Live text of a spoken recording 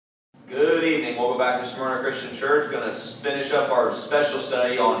Good evening. Welcome back to Smyrna Christian Church. Going to finish up our special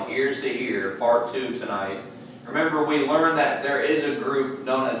study on Ears to Hear, Part 2 tonight. Remember, we learned that there is a group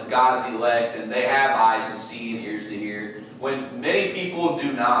known as God's elect, and they have eyes to see and ears to hear, when many people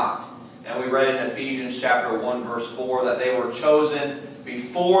do not. And we read in Ephesians chapter 1, verse 4, that they were chosen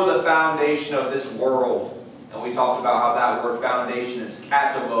before the foundation of this world. And we talked about how that word foundation is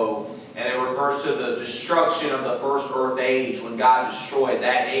katabo, and it refers to the destruction of the first earth age, when God destroyed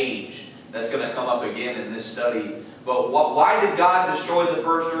that age. That's going to come up again in this study. But why did God destroy the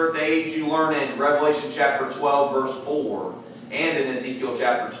first earth age? You learn in Revelation chapter 12, verse 4, and in Ezekiel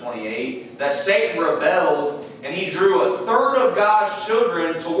chapter 28, that Satan rebelled, and he drew a third of God's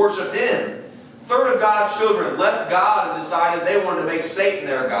children to worship him. A third of God's children left God and decided they wanted to make Satan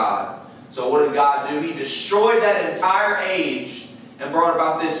their God. So what did God do? He destroyed that entire age and brought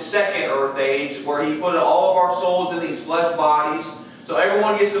about this second earth age, where he put all of our souls in these flesh bodies. So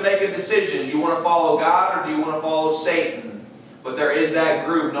everyone gets to make a decision. Do you want to follow God or do you want to follow Satan? But there is that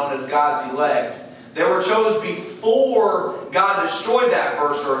group known as God's elect. They were chosen before God destroyed that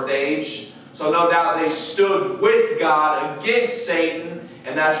first earth age. So no doubt they stood with God against Satan,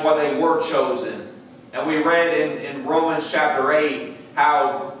 and that's why they were chosen. And we read in Romans chapter 8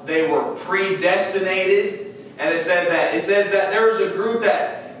 how they were predestinated. And it says that there is a group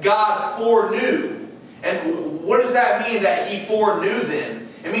that God foreknew. And what does that mean, that He foreknew them?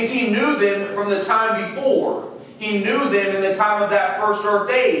 It means He knew them from the time before. He knew them in the time of that first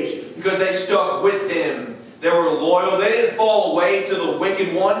earth age because they stuck with Him. They were loyal. They didn't fall away to the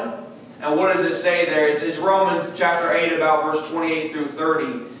wicked one. And what does it say there? It's Romans chapter 8, about verse 28 through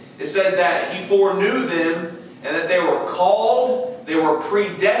 30. It says that He foreknew them and that they were called, they were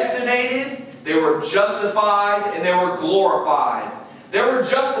predestinated, they were justified, and they were glorified. They were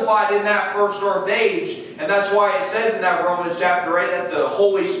justified in that first earth age, and that's why it says in that Romans chapter 8 that the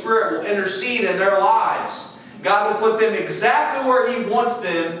Holy Spirit will intercede in their lives. God will put them exactly where He wants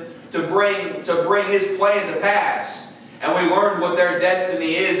them to bring His plan to pass. And we learned what their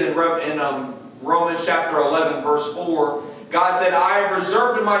destiny is in Romans chapter 11, verse 4. God said, I have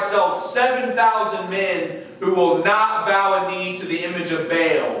reserved to myself 7,000 men who will not bow a knee to the image of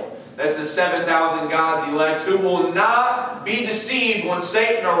Baal. That's the 7,000 God's elect who will not be deceived when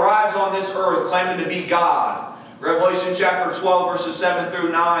Satan arrives on this earth claiming to be God. Revelation chapter 12, verses 7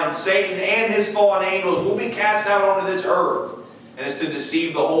 through 9. Satan and his fallen angels will be cast out onto this earth. And it's to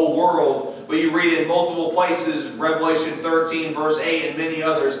deceive the whole world. But you read in multiple places, Revelation 13, verse 8, and many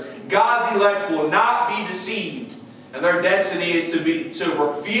others, God's elect will not be deceived. And their destiny is to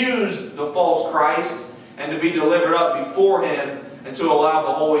refuse the false Christ and to be delivered up before Him, and to allow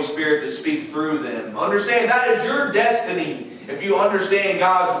the Holy Spirit to speak through them. Understand, that is your destiny. If you understand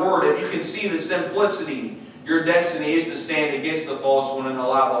God's Word, if you can see the simplicity, your destiny is to stand against the false one and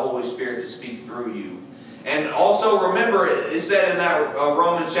allow the Holy Spirit to speak through you. And also remember, it said in that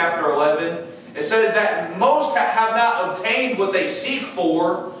Romans chapter 11, it says that most have not obtained what they seek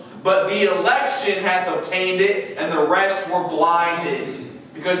for, but the election hath obtained it, and the rest were blinded.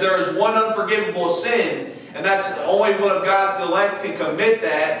 Because there is one unforgivable sin, and that's only one of God's elect can commit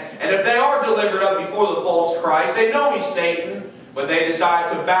that. And if they are delivered up before the false Christ, they know he's Satan, but they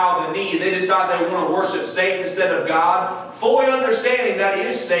decide to bow the knee. They decide they want to worship Satan instead of God, fully understanding that he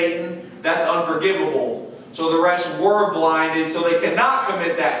is Satan. That's unforgivable. So the rest were blinded, so they cannot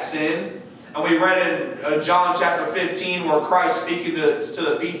commit that sin. And we read in John chapter 15, where Christ speaking to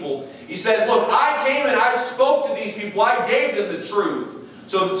the people, He said, look, I came and I spoke to these people. I gave them the truth.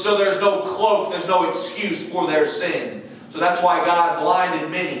 So there's no cloak, there's no excuse for their sin. So that's why God blinded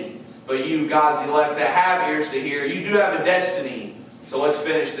many. But you, God's elect, that have ears to hear, you do have a destiny. So let's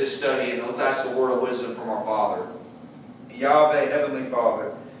finish this study and let's ask a word of wisdom from our Father. Yahweh, Heavenly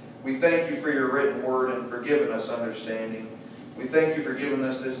Father, we thank You for Your written word and for giving us understanding. We thank You for giving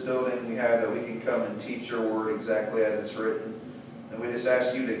us this building we have that we can come and teach Your word exactly as it's written. And we just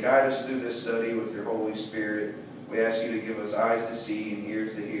ask You to guide us through this study with Your Holy Spirit. We ask You to give us eyes to see and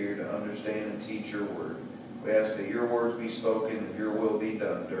ears to hear, to understand and teach Your word. We ask that Your words be spoken and Your will be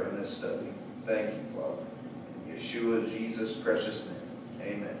done during this study. Thank You, Father. In Yeshua, Jesus' precious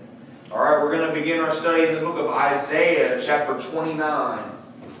name. Amen. All right, we're going to begin our study in the book of Isaiah, chapter 29.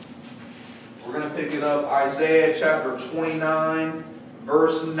 We're going to pick it up, Isaiah chapter 29,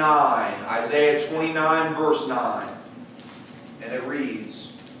 verse 9. Isaiah 29, verse 9. And it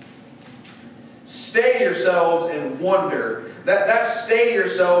reads, Stay yourselves and wonder. That stay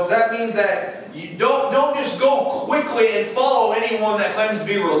yourselves, that means that you don't just go quickly and follow anyone that claims to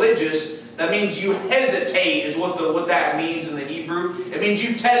be religious. That means you hesitate is what that means in the Hebrew. It means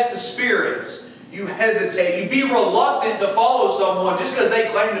you test the spirits. You hesitate. You be reluctant to follow someone just because they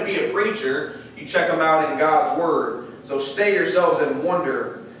claim to be a preacher. You check them out in God's Word. So stay yourselves and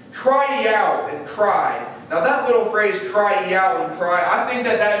wonder. Cry ye out and cry. Now that little phrase, cry ye out and cry, I think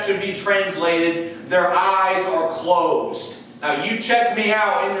that should be translated, their eyes are closed. Now you check me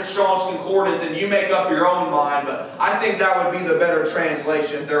out in your Strong's Concordance and you make up your own mind, but I think that would be the better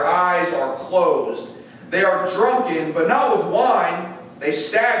translation. Their eyes are closed. They are drunken, but not with wine. They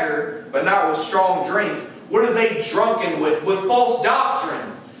stagger, but not with strong drink. What are they drunken with? With false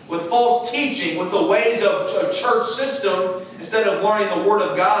doctrine, with false teaching, with the ways of a church system instead of learning the Word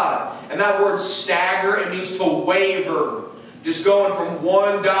of God. And that word stagger, it means to waver. Just going from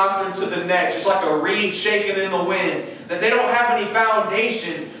one doctrine to the next, just like a reed shaken in the wind. That they don't have any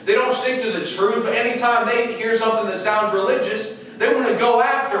foundation. They don't stick to the truth, but anytime they hear something that sounds religious, they want to go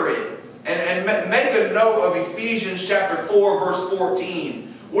after it. And make a note of Ephesians chapter 4, verse 14.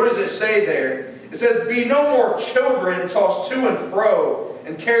 What does it say there? It says, be no more children tossed to and fro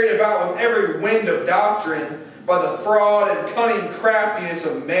and carried about with every wind of doctrine by the fraud and cunning craftiness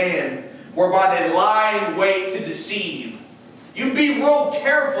of man, whereby they lie in wait to deceive. You be real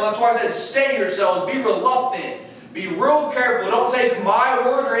careful. That's why I said stay yourselves. Be reluctant. Be real careful. Don't take my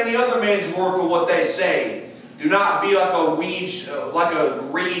word or any other man's word for what they say. Do not be like a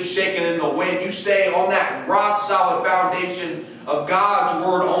reed shaken in the wind. You stay on that rock-solid foundation of God's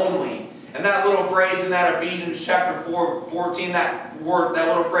Word only. And that little phrase in that Ephesians chapter 4:14, that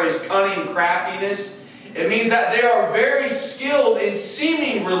little phrase, cunning craftiness, it means that they are very skilled in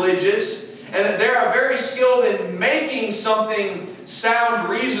seeming religious, and that they are very skilled in making something sound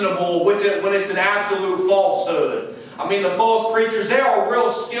reasonable when it's an absolute falsehood. I mean, the false preachers, they are real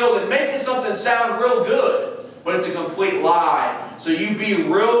skilled in making something sound real good, but it's a complete lie. So you be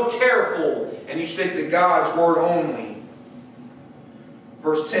real careful and you stick to God's Word only.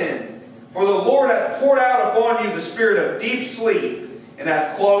 Verse 10. For the Lord hath poured out upon you the spirit of deep sleep, and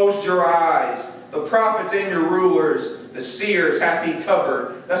hath closed your eyes. The prophets and your rulers, the seers, hath he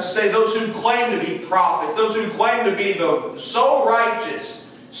covered. That's to say, those who claim to be prophets, those who claim to be the so righteous,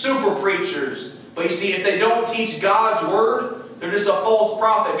 super preachers. But you see, if they don't teach God's Word, they're just a false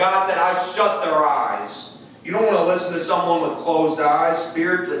prophet. God said, I shut their eyes. You don't want to listen to someone with closed eyes,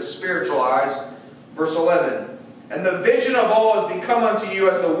 spiritual eyes. Verse 11. And the vision of all is become unto you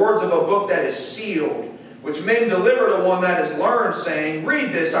as the words of a book that is sealed, which men deliver to one that is learned, saying,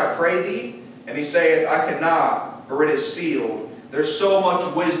 read this, I pray thee. And he saith, I cannot, for it is sealed. There's so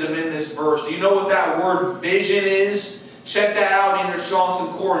much wisdom in this verse. Do you know what that word vision is? Check that out in your Strong's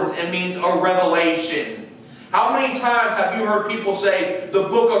Concordance. It means a revelation. How many times have you heard people say the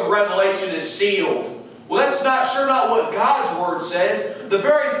book of Revelation is sealed? Well, that's sure not what God's Word says. The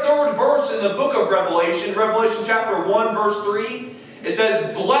very third verse in the book of Revelation, Revelation chapter 1, verse 3, it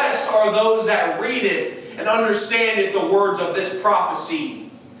says, blessed are those that read it and understand it, the words of this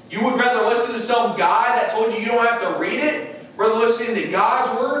prophecy. You would rather listen to some guy that told you don't have to read it, rather listening to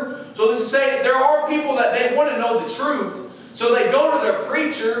God's Word? So this is saying there are people that they want to know the truth, so they go to their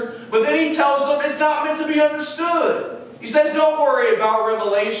preacher, but then he tells them it's not meant to be understood. He says, don't worry about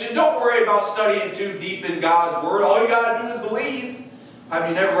revelation. Don't worry about studying too deep in God's Word. All you got to do is believe. Have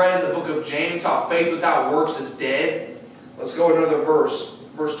you never read in the book of James how faith without works is dead? Let's go another verse.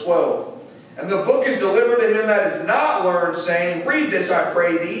 Verse 12. And the book is delivered to him that is not learned, saying, read this, I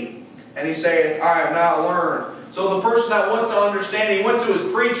pray thee. And he saith, I have not learned. So the person that wants to understand, he went to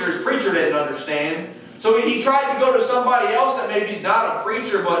his preacher didn't understand. So he tried to go to somebody else that maybe is not a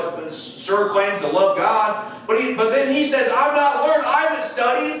preacher, but sure claims to love God. But then he says, I've not learned, I haven't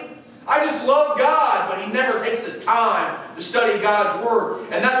studied. I just love God. But he never takes the time to study God's Word.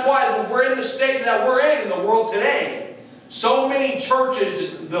 And that's why we're in the state that we're in the world today. So many churches,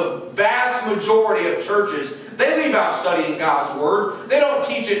 just the vast majority of churches, they leave out studying God's Word. They don't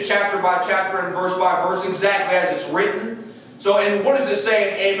teach it chapter by chapter and verse by verse exactly as it's written. So, and what does it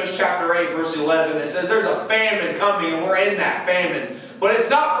say in Amos chapter 8, verse 11? It says there's a famine coming, and we're in that famine. But it's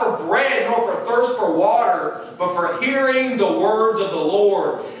not for bread, nor for thirst for water, but for hearing the words of the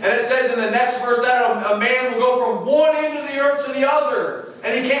Lord. And it says in the next verse that a man will go from one end of the earth to the other,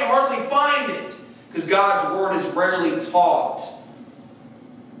 and he can't hardly find it, because God's Word is rarely taught.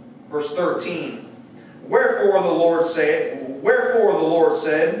 Verse 13. Wherefore the Lord said,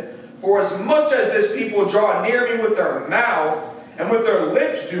 for as much as this people draw near me with their mouth, and with their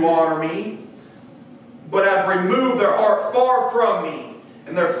lips do honor me, but have removed their heart far from me,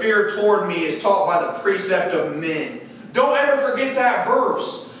 and their fear toward me is taught by the precept of men. Don't ever forget that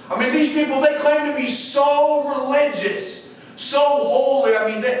verse. I mean, these people, they claim to be so religious, so holy.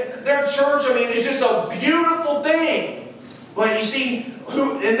 I mean, their church, I mean, is just a beautiful thing. But you see,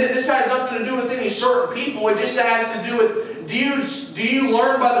 and this has nothing to do with any certain people. It just has to do with, do you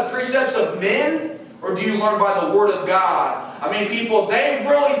learn by the precepts of men, or do you learn by the Word of God? I mean, people, they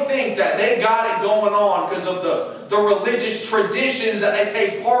really think that they got it going on because of the religious traditions that they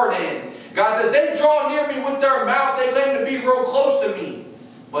take part in. God says, they draw near me with their mouth. They claim to be real close to me.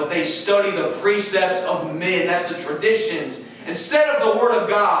 But they study the precepts of men. That's the traditions, instead of the Word of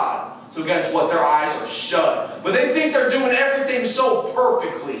God. So guess what? Their eyes are shut. But they think they're doing everything so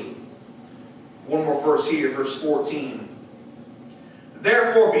perfectly. One more verse here, verse 14.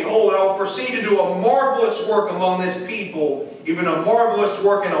 Therefore, behold, I will proceed to do a marvelous work among this people, even a marvelous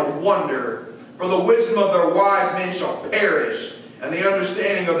work and a wonder. For the wisdom of their wise men shall perish, and the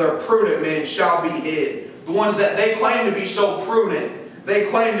understanding of their prudent men shall be hid. The ones that they claim to be so prudent, they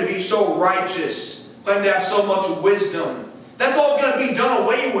claim to be so righteous, claim to have so much wisdom, that's all going to be done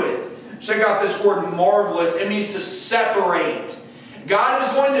away with. Check out this word marvelous. It means to separate. God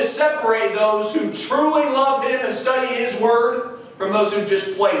is going to separate those who truly love Him and study His Word from those who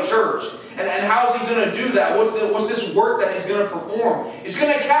just play church. And how's He going to do that? What's this work that He's going to perform? He's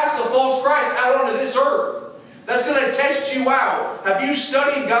going to cast the false Christ out onto this earth. That's going to test you out. Have you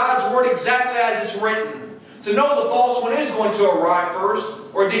studied God's Word exactly as it's written? To know the false one is going to arrive first,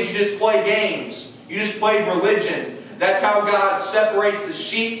 or did you just play games? You just played religion. That's how God separates the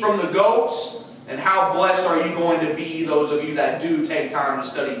sheep from the goats. And how blessed are you going to be, those of you that do take time to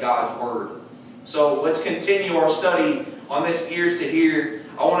study God's Word. So let's continue our study on this ears to hear.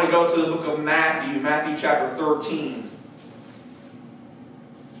 I want to go to the book of Matthew, Matthew chapter 13.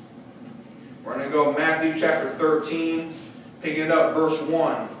 We're going to go Matthew chapter 13, picking it up verse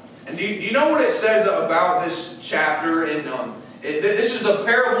 1. And do you know what it says about this chapter? This is the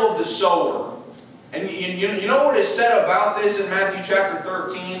parable of the sower. And you know what is said about this in Matthew chapter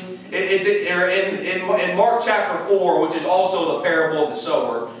 13? It's in Mark chapter 4, which is also the parable of the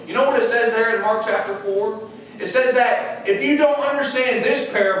sower. You know what it says there in Mark chapter 4? It says that if you don't understand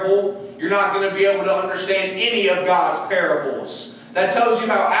this parable, you're not going to be able to understand any of God's parables. That tells you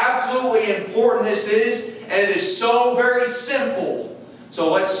how absolutely important this is, and it is so very simple.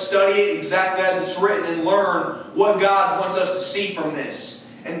 So let's study it exactly as it's written and learn what God wants us to see from this.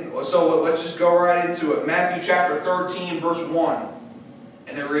 And so let's just go right into it. Matthew chapter 13, verse 1.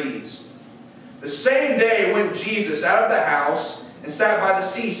 And it reads, "The same day went Jesus out of the house and sat by the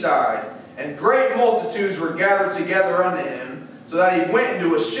seaside, and great multitudes were gathered together unto him, so that he went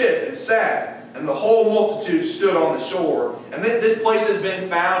into a ship and sat, and the whole multitude stood on the shore." And this place has been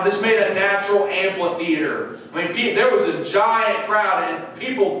found. This made a natural amphitheater. I mean, there was a giant crowd, and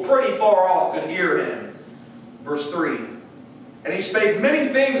people pretty far off could hear him. Verse 3. "And he spake many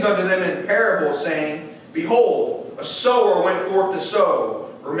things unto them in parables, saying, Behold, a sower went forth to sow."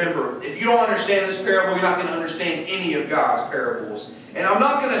 Remember, if you don't understand this parable, you're not going to understand any of God's parables. And I'm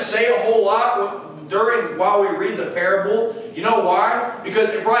not going to say a whole lot while we read the parable. You know why?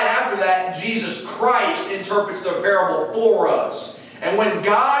 Because right after that, Jesus Christ interprets the parable for us. And when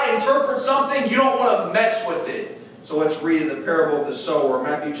God interprets something, you don't want to mess with it. So let's read the parable of the sower,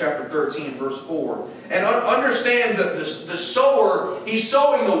 Matthew chapter 13, verse 4. And understand that the sower, he's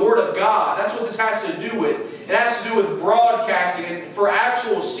sowing the Word of God. That's what this has to do with. It has to do with broadcasting. And for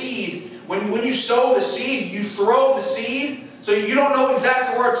actual seed, when you sow the seed, you throw the seed, so you don't know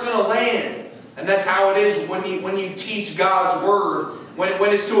exactly where it's going to land. And that's how it is when you teach God's Word.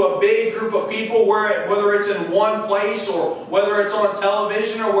 When it's to a big group of people, whether it's in one place or whether it's on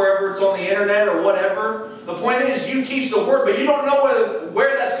television or wherever it's on the internet or whatever. The point is you teach the Word, but you don't know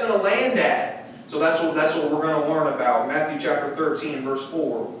where that's going to land at. So that's what we're going to learn about. Matthew chapter 13, verse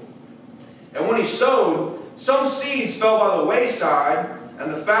 4. "And when he sowed, some seeds fell by the wayside,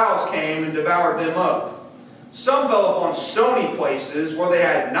 and the fowls came and devoured them up. Some fell upon stony places where they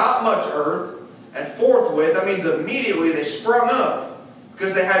had not much earth, and forthwith," that means immediately, "they sprung up,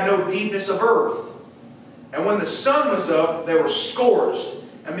 because they had no deepness of earth. And when the sun was up, they were scorched,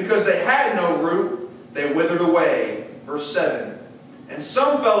 and because they had no root, they withered away." Verse 7. "And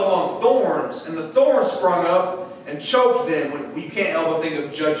some fell among thorns, and the thorns sprung up and choked them." You can't help but think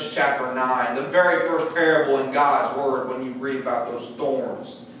of Judges chapter 9, the very first parable in God's Word when you read about those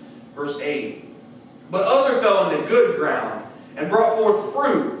thorns. Verse 8. "But other fell into good ground, and brought forth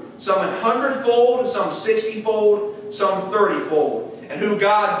fruit, some 100-fold, some 60-fold, some 30-fold. And who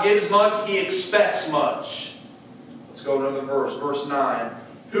God gives much, He expects much." Let's go to another verse. Verse 9.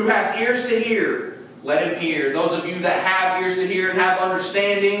 "Who hath ears to hear, let him hear." Those of you that have ears to hear and have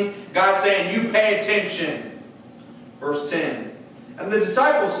understanding, God's saying, you pay attention. Verse 10. "And the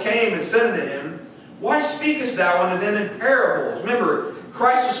disciples came and said unto him, Why speakest thou unto them in parables?" Remember,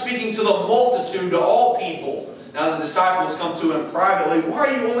 Christ was speaking to the multitude, to all people. Now the disciples come to him privately. Why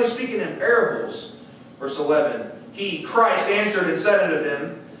are you only speaking in parables? Verse 11. He, Christ, answered and said unto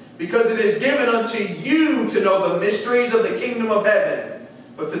them, because it is given unto you to know the mysteries of the kingdom of heaven,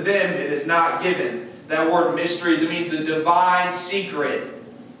 but to them it is not given. That word mysteries, it means the divine secret.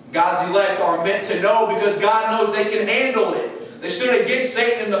 God's elect are meant to know because God knows they can handle it. They stood against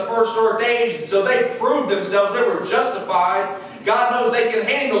Satan in the first age, so they proved themselves. They were justified. God knows they can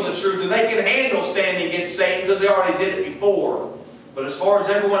handle the truth, and they can handle standing against Satan because they already did it before. But as far as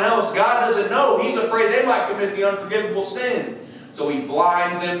everyone else, God doesn't know. He's afraid they might commit the unforgivable sin. So He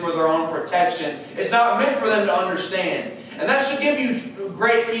blinds them for their own protection. It's not meant for them to understand. And that should give you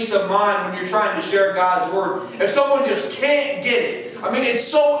great peace of mind when you're trying to share God's Word. If someone just can't get it. I mean, it's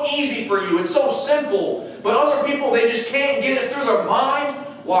so easy for you. It's so simple. But other people, they just can't get it through their mind.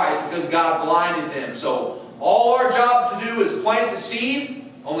 Why? It's because God blinded them. So all our job to do is plant the seed.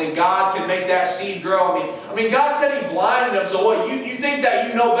 Only God can make that seed grow. I mean, God said He blinded them. So what? You think that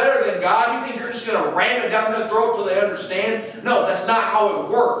you know better than God? You think you're just going to ram it down their throat till they understand? No, that's not how it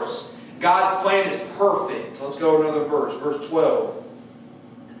works. God's plan is perfect. Let's go another verse. Verse 12.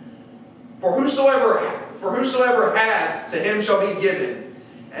 For whosoever hath, to him shall be given,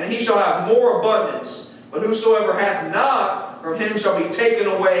 and he shall have more abundance. But whosoever hath not, from him shall be taken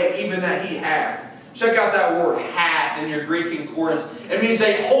away even that he hath. Check out that word hath in your Greek concordance. It means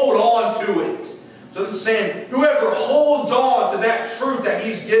they hold on to it. So it's saying, whoever holds on to that truth that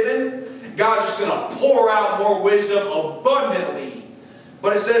He's given, God's just going to pour out more wisdom abundantly.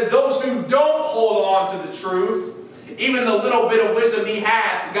 But it says those who don't hold on to the truth, even the little bit of wisdom He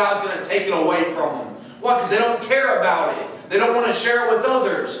hath, God's going to take it away from them. Why? Because they don't care about it. They don't want to share it with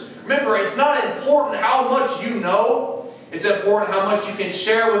others. Remember, it's not important how much you know. It's important how much you can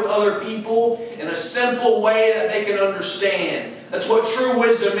share with other people in a simple way that they can understand. That's what true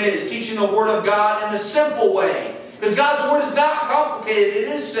wisdom is, teaching the Word of God in a simple way. Because God's Word is not complicated, it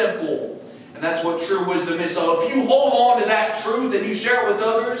is simple. And that's what true wisdom is. So if you hold on to that truth and you share it with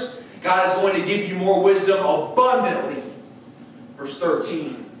others, God is going to give you more wisdom abundantly. Verse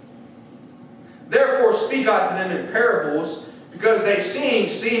 13. Therefore speak I to them in parables, because they seeing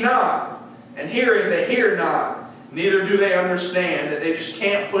see not, and hearing they hear not. Neither do they understand, that they just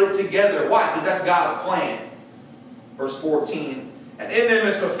can't put it together. Why? Because that's God's plan. Verse 14. And in them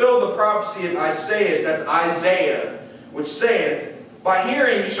is fulfilled the prophecy of Isaiah, that's Isaiah, which saith, by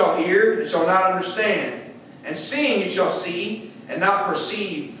hearing you shall hear, and shall not understand. And seeing you shall see, and not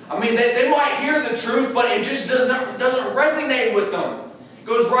perceive. I mean, they might hear the truth, but it just doesn't resonate with them. It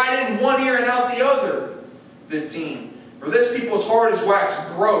goes right in one ear and out the other. 15. For this people's heart is waxed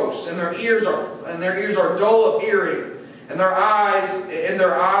gross, and their ears are dull of hearing, and their eyes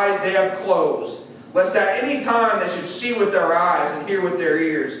they have closed, lest at any time they should see with their eyes and hear with their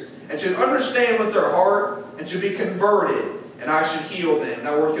ears, and should understand with their heart, and should be converted, and I should heal them.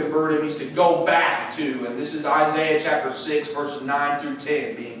 That word converted means to go back to, and this is Isaiah chapter 6, verses 9 through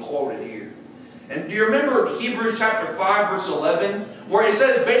 10 being quoted here. And do you remember Hebrews chapter 5, verse 11, where it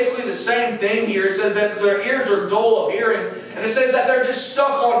says basically the same thing here? It says that their ears are dull of hearing, and it says that they're just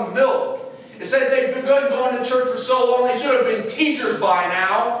stuck on milk. It says they've been going to church for so long, they should have been teachers by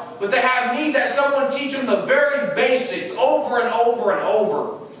now, but they have need that someone teach them the very basics over and over and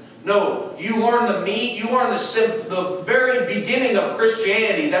over. No, you learn the meat, you learn the very beginning of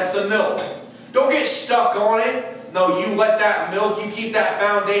Christianity, that's the milk. Don't get stuck on it. No, you let that milk, you keep that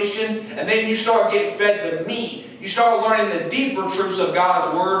foundation, and then you start getting fed the meat. You start learning the deeper truths of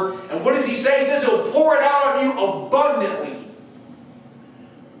God's Word. And what does He say? He says He'll pour it out on you abundantly.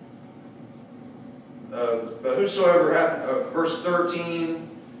 But whosoever hath, verse 13,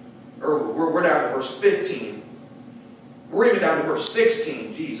 or we're down to verse 15. We're even down to verse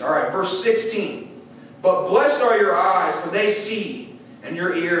 16. Jeez, all right, verse 16. But blessed are your eyes, for they see, and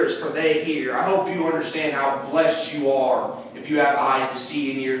your ears, for they hear. I hope you understand how blessed you are if you have eyes to see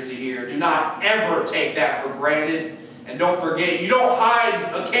and ears to hear. Do not ever take that for granted. And don't forget, you don't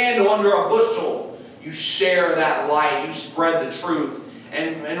hide a candle under a bushel. You share that light. You spread the truth.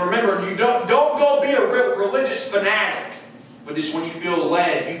 And remember, you don't go be a religious fanatic. But just when you feel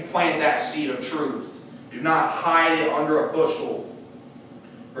led, you plant that seed of truth. Do not hide it under a bushel.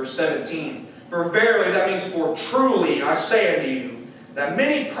 Verse 17. For verily, that means for truly, I say unto you, that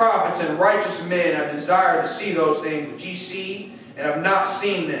many prophets and righteous men have desired to see those things which ye see, and have not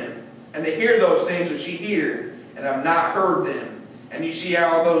seen them, and to hear those things which ye hear, and have not heard them. And you see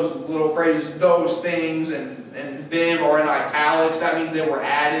how those little phrases, those things, and them are in italics. That means they were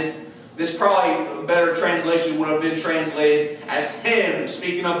added. This probably, a better translation would have been translated as Him,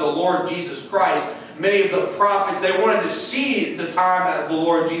 speaking of the Lord Jesus Christ. Many of the prophets, they wanted to see the time that the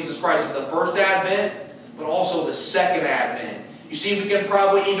Lord Jesus Christ, the first advent. but also the second advent. You see, we can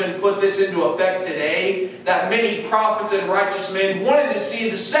probably even put this into effect today, that many prophets and righteous men wanted to see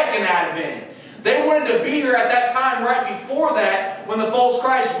the second advent. They wanted to be here at that time right before that, when the false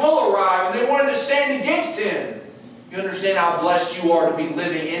Christ will arrive, and they wanted to stand against him. You understand how blessed you are to be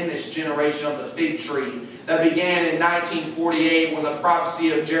living in this generation of the fig tree that began in 1948 when the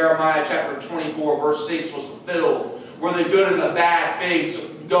prophecy of Jeremiah chapter 24 verse 6 was fulfilled, where the good and the bad figs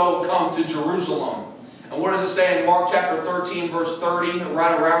come to Jerusalem. And what does it say in Mark chapter 13 verse 30,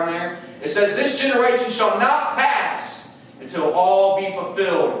 right around there? It says, "This generation shall not pass until all be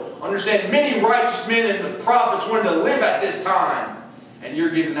fulfilled." Understand, many righteous men and the prophets wanted to live at this time. And you're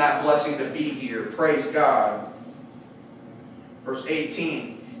given that blessing to be here. Praise God. Verse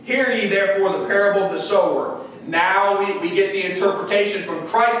 18. "Hear ye therefore the parable of the sower." Now we get the interpretation from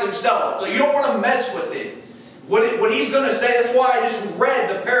Christ himself. So you don't want to mess with it. What he's going to say, that's why I just read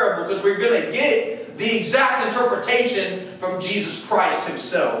the parable, because we're going to get the exact interpretation from Jesus Christ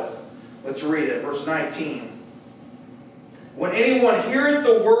himself. Let's read it. Verse 19. "When anyone heareth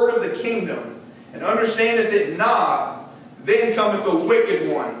the word of the kingdom, and understandeth it not, then cometh the wicked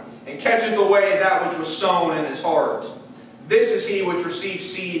one, and catcheth away that which was sown in his heart. This is he which receives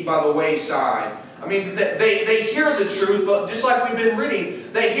seed by the wayside." I mean, they hear the truth, but just like we've been reading,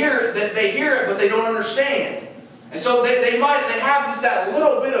 they hear it, but they don't understand. And so they have just that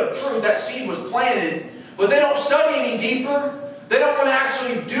little bit of truth, that seed was planted, but they don't study any deeper. They don't want to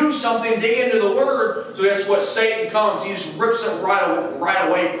actually do something, dig into the Word. So that's what Satan comes. He just rips it right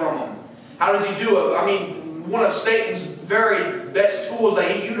away from them. How does he do it? I mean, one of Satan's very best tools that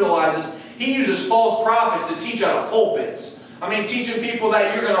he uses false prophets to teach out of pulpits. I mean, teaching people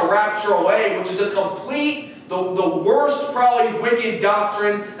that you're going to rapture away, which is a complete, the worst, probably wicked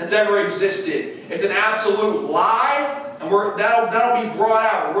doctrine that's ever existed. It's an absolute lie, and that'll be brought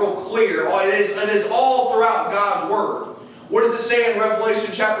out real clear. It is all throughout God's Word. What does it say in Revelation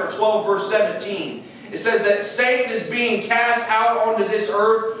chapter 12, verse 17? It says that Satan is being cast out onto this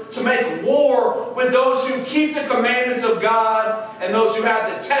earth to make war with those who keep the commandments of God and those who have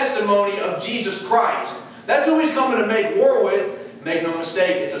the testimony of Jesus Christ. That's who he's coming to make war with. Make no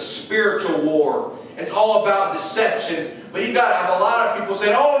mistake, it's a spiritual war. It's all about deception. But you've got to have a lot of people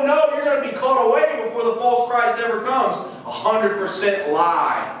saying, "Oh no, you're going to be caught away before the false Christ ever comes." 100%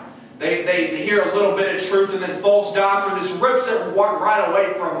 lie. They hear a little bit of truth, and then false doctrine just rips it right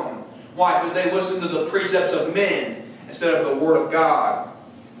away from them. Why? Because they listen to the precepts of men instead of the Word of God.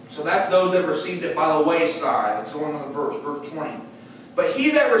 So that's those that received it by the wayside. Let's go on to the verse 20. "But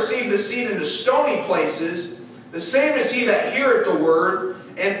he that received the seed into stony places, the same is he that heareth the word,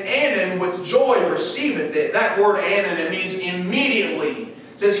 and anon with joy receiveth it." That word anon, it means immediately.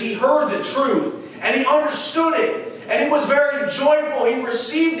 It says he heard the truth, and he understood it, and he was very joyful. He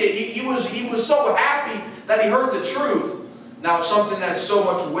received it. He was so happy that he heard the truth. Now, something that's so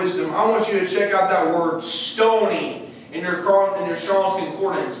much wisdom, I want you to check out that word stony in your Strong's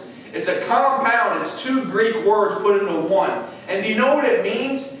Concordance. It's a compound. It's two Greek words put into one. And do you know what it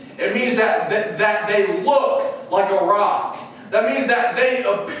means? It means that they look like a rock. That means that they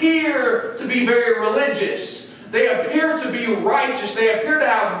appear to be very religious. They appear to be righteous. They appear to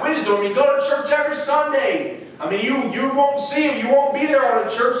have wisdom. You go to church every Sunday. I mean, you won't see them. You won't be there on a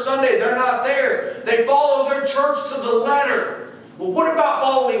church Sunday. They're not there. They follow their church to the letter. Well, what about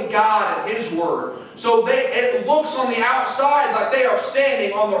following God and His Word? So it looks on the outside like they are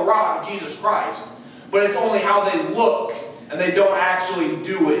standing on the rock of Jesus Christ. But it's only how they look, and they don't actually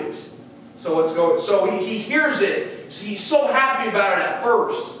do it. So let's go. So he hears it. So he's so happy about it at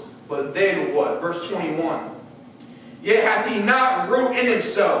first. But then what? Verse 21. "Yet hath he not root in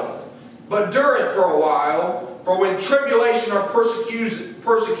himself, but dureth for a while. For when tribulation or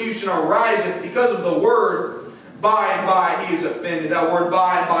persecution ariseth because of the word, by and by he is offended." That word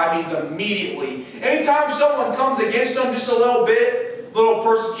by and by means immediately. Anytime someone comes against them just a little bit, little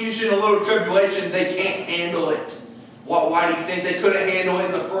persecution, a little tribulation, they can't handle it. Why do you think they couldn't handle it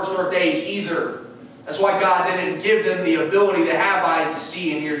in the first days either? That's why God didn't give them the ability to have eyes to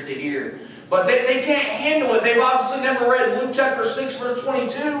see and ears to hear. But they can't handle it. They've obviously never read Luke chapter 6, verse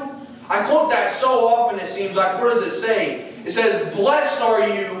 22. I quote that so often, it seems like. What does it say? It says, "Blessed are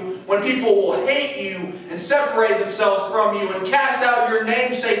you when people will hate you and separate themselves from you and cast out your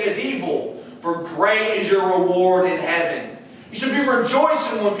namesake as evil, for great is your reward in heaven." You should be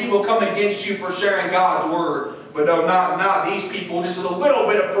rejoicing when people come against you for sharing God's Word. But no, not these people. Just a little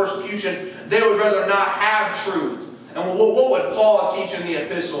bit of persecution. They would rather not have truth. And what would Paul teach in the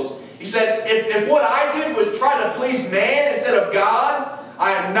epistles? He said, if what I did was try to please man instead of God,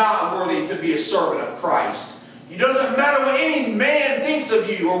 I am not worthy to be a servant of Christ. It doesn't matter what any man thinks of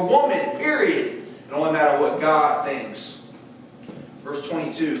you or woman, period. It only matters what God thinks. Verse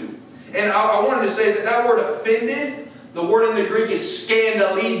 22. And I wanted to say that that word offended, the word in the Greek is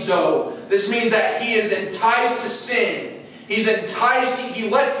scandalizo. This means that he is enticed to sin. He's enticed, he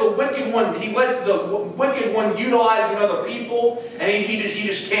lets the wicked one utilizing other people, and he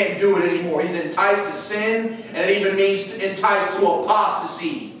just can't do it anymore. He's enticed to sin, and it even means enticed to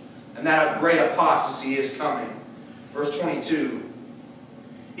apostasy. And that great apostasy is coming. Verse 22.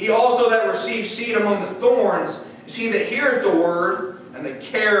 He also that receives seed among the thorns is he that heareth the word, and the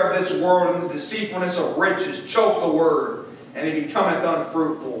care of this world and the deceitfulness of riches choke the word, and he becometh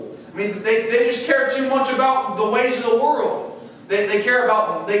unfruitful. I mean, they just care too much about the ways of the world. They care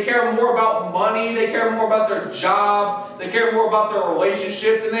more about money. They care more about their job. They care more about their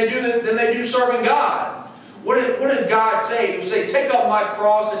relationship than they do serving God. What did God say? He said, "Take up my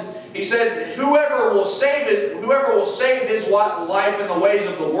cross," and He said, "Whoever will save his life in the ways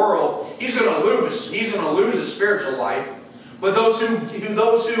of the world, he's going to lose. He's going to lose his spiritual life. But those who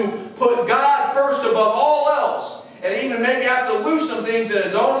put God first above all else, and even maybe have to lose some things in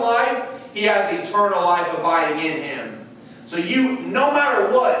his own life, he has eternal life abiding in him." So no matter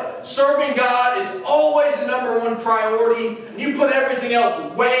what, serving God is always the #1 priority, and you put everything else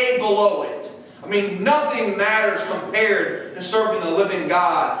way below it. I mean, nothing matters compared to serving the living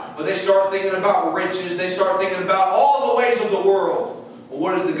God. But they start thinking about riches. They start thinking about all the ways of the world. Well,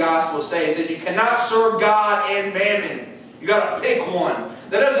 what does the gospel say? It says you cannot serve God and mammon. You got to pick one.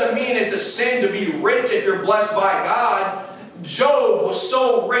 That doesn't mean it's a sin to be rich if you're blessed by God. Job was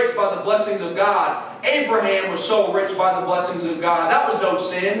so rich by the blessings of God. Abraham was so rich by the blessings of God. That was no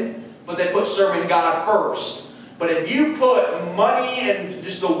sin, but they put serving God first. But if you put money and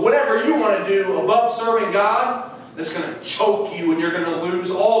just whatever you want to do above serving God, that's going to choke you and you're going to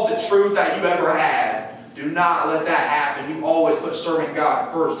lose all the truth that you ever had. Do not let that happen. You always put serving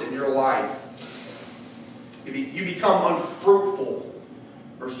God first in your life. You become unfruitful.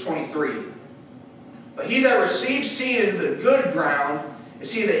 Verse 23. But he that receives seed into the good ground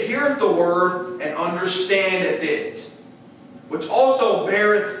is he that heareth the word and understandeth it, which also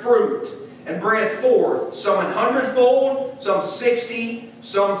beareth fruit, and bringeth forth, some 100-fold, some 60,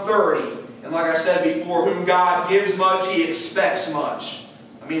 some 30. And like I said before, whom God gives much, He expects much.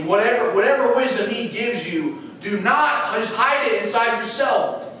 I mean, whatever wisdom He gives you, do not just hide it inside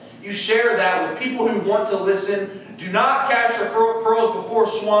yourself. You share that with people who want to listen. Do not cast your pearls before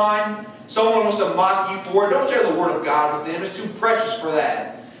swine. Someone wants to mock you for it. Don't share the Word of God with them. It's too precious for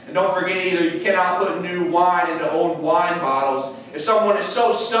that. And don't forget either, you cannot put new wine into old wine bottles. If someone is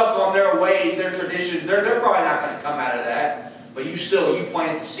so stuck on their ways, their traditions, they're probably not going to come out of that. But you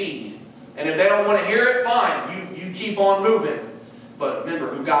plant the seed. And if they don't want to hear it, fine. You keep on moving. But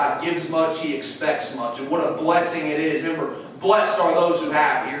remember, who God gives much, He expects much. And what a blessing it is. Remember, blessed are those who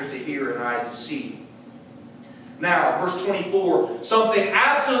have ears to hear and eyes to see. Now, verse 24, something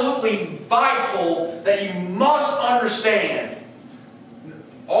absolutely vital that you must understand.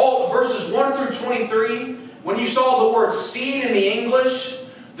 All verses 1 through 23, when you saw the word seed in the English,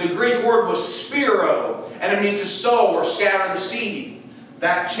 the Greek word was spiro, and it means to sow or scatter the seed.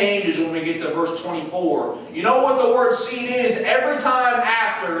 That changes when we get to verse 24. You know what the word seed is? Every time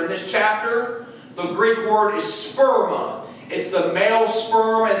after in this chapter, the Greek word is sperma. It's the male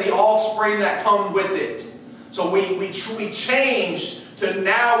sperm and the offspring that come with it. So we changed to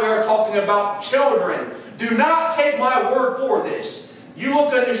now we are talking about children. Do not take my word for this. You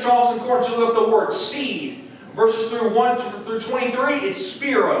look at your Strong's Concordance, you look up the word seed. Verses through 1 through 23, it's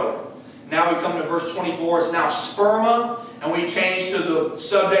spiro. Now we come to verse 24, it's now sperma. And we change to the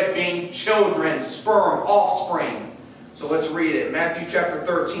subject being children, sperm, offspring. So let's read it. Matthew chapter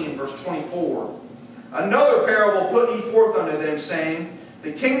 13, verse 24. Another parable put ye forth unto them, saying,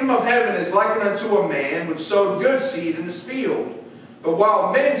 The kingdom of heaven is likened unto a man which sowed good seed in his field. But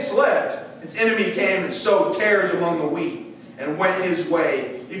while men slept, his enemy came and sowed tares among the wheat, and went his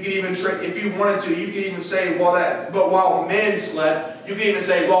way. You could even, if you wanted to, you could even say, but while men slept, you could even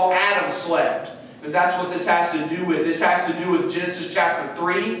say, while Adam slept. Because that's what this has to do with. This has to do with Genesis chapter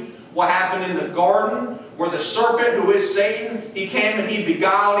 3. What happened in the garden, where the serpent, who is Satan, he came and he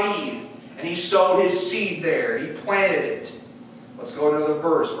beguiled Eve. And he sowed his seed there. He planted it. Let's go to another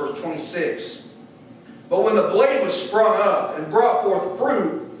verse, verse 26. But when the blade was sprung up and brought forth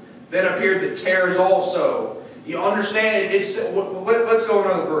fruit, then appeared the tares also. You understand it? Let's go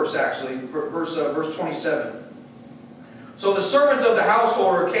another verse, actually. Verse 27. So the servants of the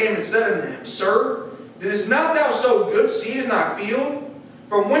householder came and said unto him, Sir, didst not thou sow good seed in thy field?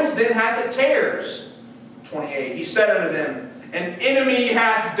 From whence then hath it tares? 28. He said unto them, An enemy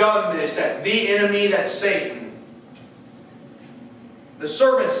hath done this. That's the enemy, that's Satan. The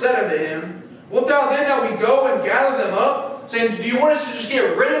servant said unto him, Wilt thou then that we go and gather them up? Saying, do you want us to just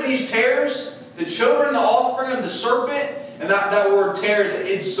get rid of these tares? The children, the offspring of the serpent? And that word tares,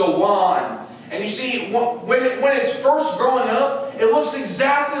 it's Zoan. And you see, when it's first growing up, it looks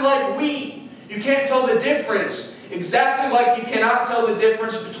exactly like wheat. You can't tell the difference. Exactly like you cannot tell the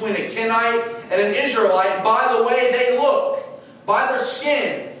difference between a Kenite and an Israelite by the way they look, by their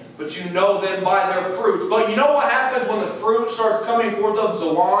skin. But you know them by their fruits. But you know what happens when the fruit starts coming forth of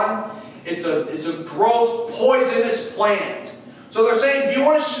Zoan? It's a gross, poisonous plant. So they're saying, do you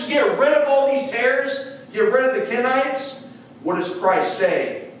want us to just get rid of all these tares? Get rid of the Kenites? What does Christ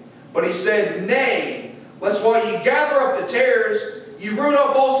say? But He said, nay, lest while ye gather up the tares, ye root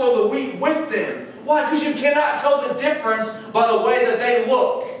up also the wheat with them. Why? Because you cannot tell the difference by the way that they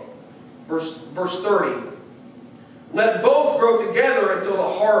look. Verse 30. Let both grow together until the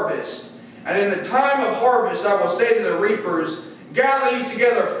harvest. And in the time of harvest I will say to the reapers, gather ye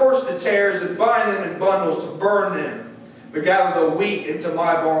together first the tares, and bind them in bundles to burn them. But gather the wheat into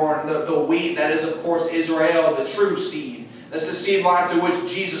my barn. The wheat, that is of course Israel, the true seed. That's the seed line through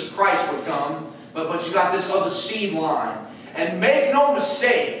which Jesus Christ would come. But you got this other seed line. And make no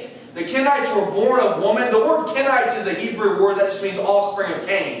mistake, the Kenites were born of woman. The word Kenites is a Hebrew word that just means offspring of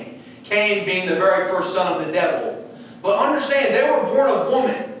Cain. Cain being the very first son of the devil. But understand, they were born of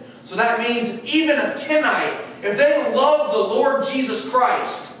woman. So that means even a Kenite, if they love the Lord Jesus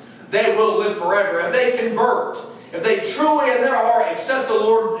Christ, they will live forever. If they convert, if they truly in their heart accept the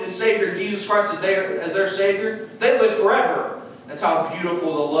Lord and Savior Jesus Christ as their Savior, they live forever. That's how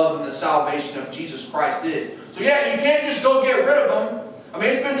beautiful the love and the salvation of Jesus Christ is. So yeah, you can't just go get rid of them. I mean,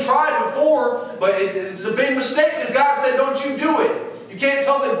 it's been tried before, but it's a big mistake because God said, don't you do it. You can't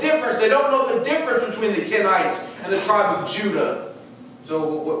tell the difference. They don't know the difference between the Kenites and the tribe of Judah. So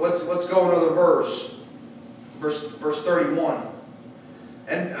let's go another verse. Verse 31.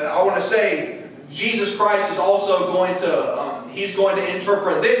 And I want to say, Jesus Christ is also going to, He's going to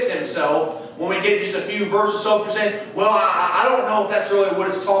interpret this Himself when we get just a few verses. So if you're saying, well, I don't know if that's really what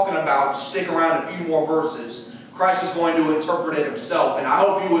it's talking about, just stick around a few more verses. Christ is going to interpret it Himself, and I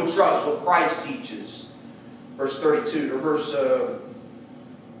hope you would trust what Christ teaches. Verse 32, or verse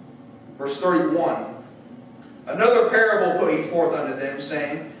 31. Another parable put He forth unto them,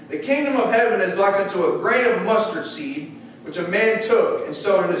 saying, the kingdom of heaven is like unto a grain of mustard seed, which a man took and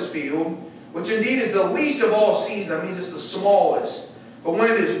sowed in his field, which indeed is the least of all seeds. That means it's the smallest. But when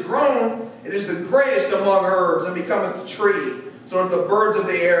it is grown, it is the greatest among herbs, and becometh a tree, so that the birds of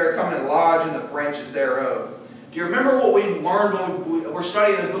the air come and lodge in the branches thereof. Do you remember what we learned when we're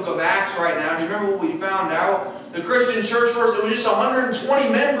studying the book of Acts right now? Do you remember what we found out? The Christian church first, it was just 120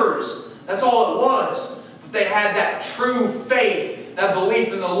 members. That's all it was. But they had that true faith, that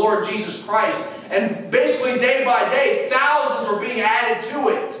belief in the Lord Jesus Christ. And basically day by day, thousands were being added to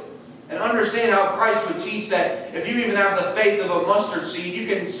it. And understand how Christ would teach that if you even have the faith of a mustard seed, you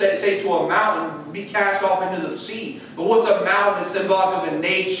can say to a mountain, be cast off into the sea. But what's a mountain? It's symbolic of a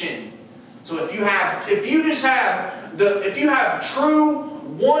nation. So if you have true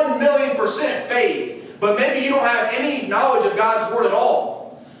 1,000,000% faith, but maybe you don't have any knowledge of God's Word at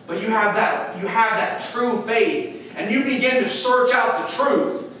all, but you have that true faith, and you begin to search out the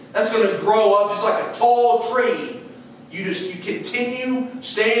truth, that's going to grow up just like a tall tree. You continue,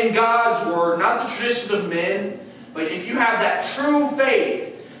 stay in God's Word, not the traditions of men, but if you have that true faith,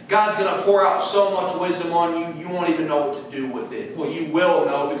 God's going to pour out so much wisdom on you, you won't even know what to do with it. Well, you will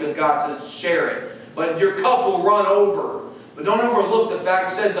know because God says share it. But your cup will run over. But don't overlook the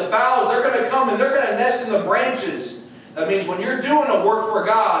fact, it says the fowls, they're going to come and they're going to nest in the branches. That means when you're doing a work for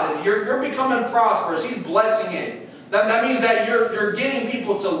God and you're becoming prosperous, He's blessing it. That means that you're getting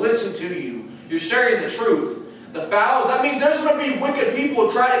people to listen to you. You're sharing the truth. The fowls, that means there's going to be wicked people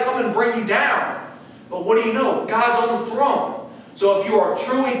who try to come and bring you down. But what do you know? God's on the throne. So if you are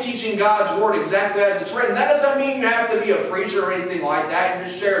truly teaching God's Word exactly as it's written, that doesn't mean you have to be a preacher or anything like that and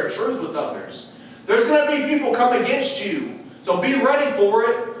just share a truth with others. There's going to be people come against you. So be ready for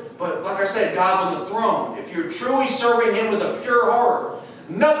it. But like I said, God's on the throne. If you're truly serving Him with a pure heart,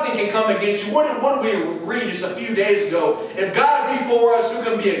 nothing can come against you. What did we read just a few days ago? If God be for us, who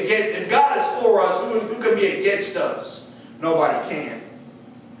can be against? If God is for us, who can be against us? Nobody can.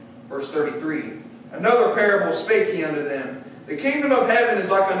 Verse 33. Another parable spake He unto them. The kingdom of heaven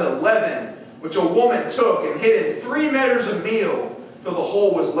is like unto leaven, which a woman took and hid in 3 measures of meal, till the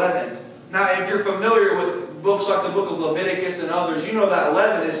whole was leavened. Now, if you're familiar with books like the book of Leviticus and others, you know that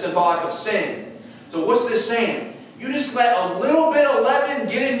leaven is symbolic of sin. So what's this saying? You just let a little bit of leaven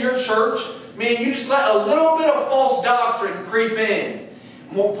get in your church. Man, you just let a little bit of false doctrine creep in.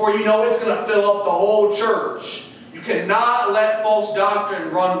 Before you know, it's going to fill up the whole church. You cannot let false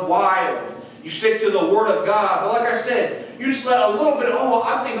doctrine run wild. You stick to the Word of God. But like I said, you just let a little bit,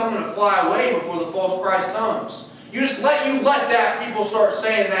 I think I'm going to fly away before the false Christ comes. You let that people start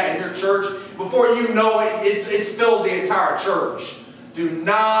saying that in your church. Before you know it, it's filled the entire church. Do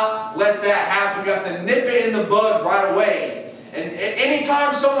not let that happen. You have to nip it in the bud right away. And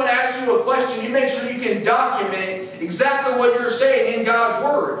anytime someone asks you a question, you make sure you can document exactly what you're saying in God's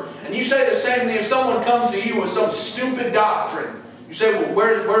Word. And you say the same thing if someone comes to you with some stupid doctrine. You say, well,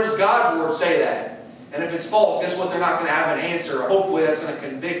 where does God's Word say that? And if it's false, guess what? They're not going to have an answer. Hopefully that's going to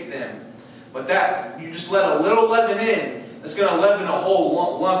convict them. But that, you just let a little leaven in. It's going to leaven a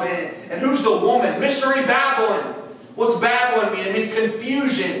whole lump in. And who's the woman? Mystery Babylon. What's Babylon mean? It means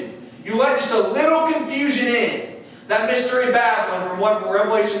confusion. You let just a little confusion in. That mystery Babylon from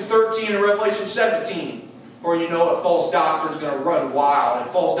Revelation 13 and Revelation 17. For you know what false doctrine is going to run wild. And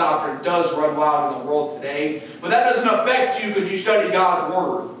false doctrine does run wild in the world today. But that doesn't affect you because you study God's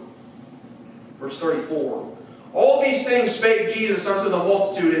Word. Verse 34. All these things spake Jesus unto the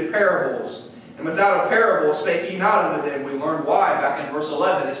multitude in parables. And without a parable spake he not unto them. We learned why back in verse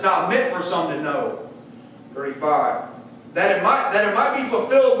 11. It's not meant for some to know. 35. That it might be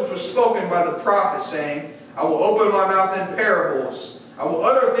fulfilled which was spoken by the prophet, saying, I will open my mouth in parables. I will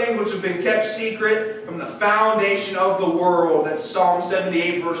utter things which have been kept secret from the foundation of the world. That's Psalm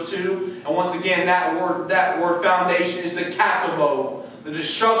 78 verse 2. And once again, that word foundation is the kataboh, the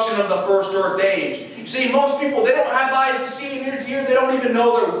destruction of the first earth age. You see, most people, they don't have eyes to see and ears to hear. They don't even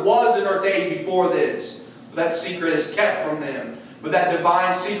know there was an earth age before this. But that secret is kept from them. But that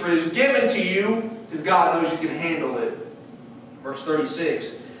divine secret is given to you because God knows you can handle it. Verse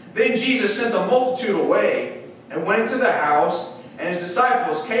 36. Then Jesus sent the multitude away and went into the house, and his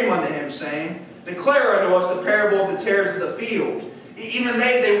disciples came unto him, saying, Declare unto us the parable of the tares of the field. Even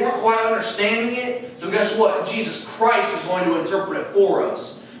they weren't quite understanding it. So guess what? Jesus Christ is going to interpret it for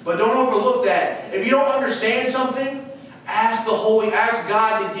us. But don't overlook that. If you don't understand something, ask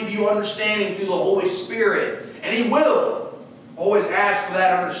God to give you understanding through the Holy Spirit. And He will. Always ask for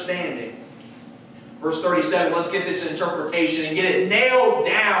that understanding. Verse 37, let's get this interpretation and get it nailed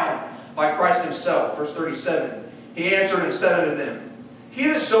down by Christ Himself. Verse 37, He answered and said unto them, He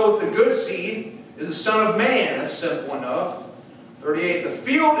that soweth the good seed is the Son of Man. That's simple enough. 38, the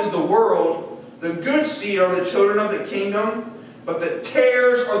field is the world, the good seed are the children of the kingdom, but the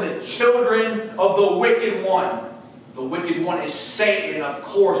tares are the children of the wicked one. The wicked one is Satan, of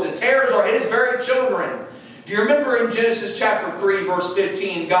course. The tares are his very children. Do you remember in Genesis chapter 3, verse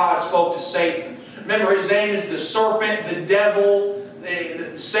 15, God spoke to Satan? Remember, his name is the serpent, the devil,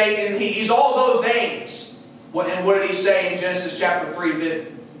 Satan. He's all those names. And what did he say in Genesis chapter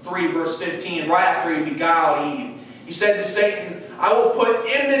 3, verse 15, right after he beguiled Eve? He said to Satan, I will put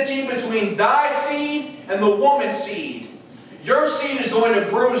enmity between thy seed and the woman's seed. Your seed is going to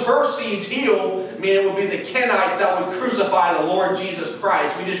bruise her seed's heel, meaning it would be the Kenites that would crucify the Lord Jesus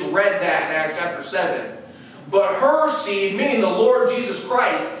Christ. We just read that in Acts chapter 7. But her seed, meaning the Lord Jesus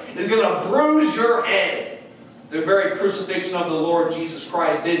Christ, is going to bruise your head. The very crucifixion of the Lord Jesus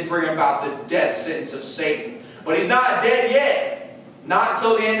Christ did bring about the death sentence of Satan. But he's not dead yet. Not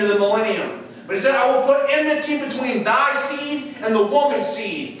until the end of the millennium. But he said, I will put enmity between thy seed and the woman's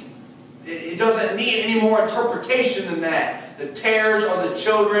seed. It doesn't need any more interpretation than that. The tares are the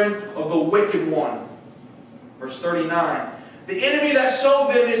children of the wicked one. Verse 39. The enemy that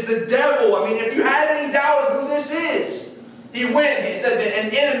sowed them is the devil. I mean, if you had any doubt of who this is, he went. He said that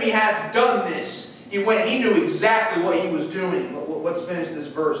an enemy hath done this. He went. He knew exactly what he was doing. Let's finish this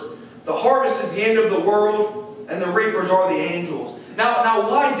verse. The harvest is the end of the world, and the reapers are the angels. Now,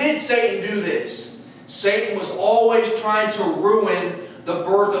 why did Satan do this? Satan was always trying to ruin the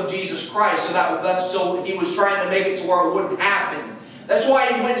birth of Jesus Christ. So he was trying to make it to where it wouldn't happen. That's why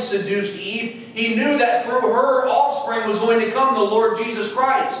he went and seduced Eve. He knew that through her offspring was going to come the Lord Jesus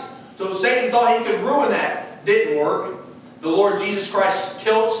Christ. So Satan thought he could ruin that. Didn't work. The Lord Jesus Christ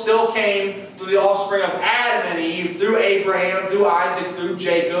still came through the offspring of Adam and Eve, through Abraham, through Isaac, through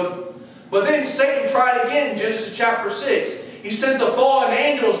Jacob. But then Satan tried again in Genesis chapter 6. He sent the fallen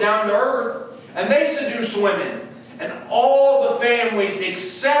angels down to earth, and they seduced women. And all the families,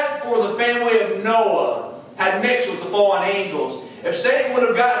 except for the family of Noah, had mixed with the fallen angels. If Satan would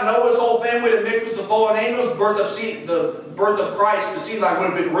have gotten Noah's whole family to mix with the fallen angels, the birth of Christ, the seed line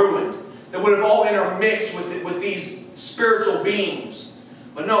would have been ruined. They would have all intermixed with these spiritual beings.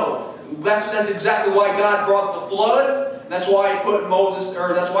 But no, that's exactly why God brought the flood. That's why He put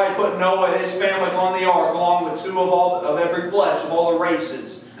that's why He put Noah and his family on the ark, along with two of every flesh, of all the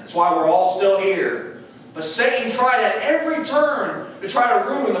races. That's why we're all still here. But Satan tried at every turn to try to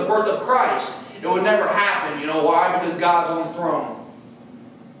ruin the birth of Christ. It would never happen. You know why? Because God's on the throne.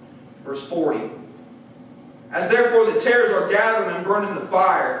 Verse 40. As therefore the tares are gathered and burned in the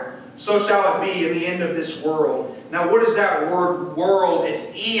fire, so shall it be in the end of this world. Now what is that word world? It's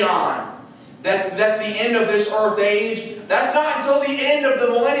eon. That's the end of this earth age. That's not until the end of the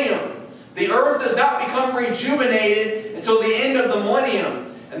millennium. The earth does not become rejuvenated until the end of the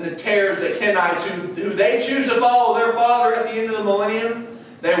millennium. And the tares, the Kenites, who they choose to follow their father at the end of the millennium,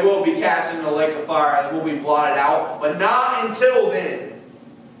 they will be cast into the lake of fire. They will be blotted out, but not until then.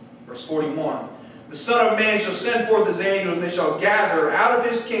 Verse 41. The Son of Man shall send forth his angels, and they shall gather out of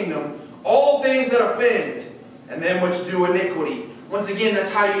his kingdom all things that offend, and them which do iniquity. Once again,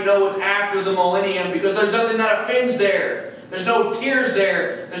 that's how you know it's after the millennium, because there's nothing that offends there. There's no tears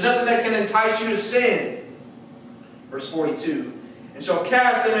there. There's nothing that can entice you to sin. Verse 42. And shall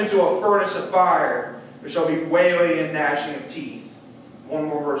cast them into a furnace of fire. There shall be wailing and gnashing of teeth. One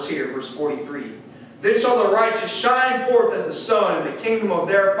more verse here, verse 43. Then shall the righteous shine forth as the sun in the kingdom of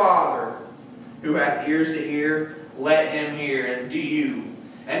their Father. Who hath ears to hear, let him hear. And do you?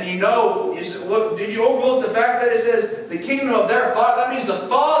 And you know, look, did you overlook the fact that it says the kingdom of their Father? That means the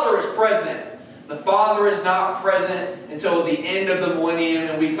Father is present. The Father is not present until the end of the millennium,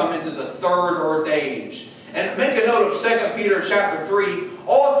 and we come into the third earth age. And make a note of 2 Peter chapter 3.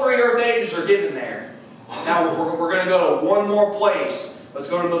 All three earth ages are given there. Now we're going to go to one more place. Let's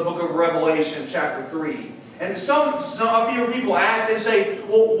go to the book of Revelation chapter 3. And some of you people ask and say,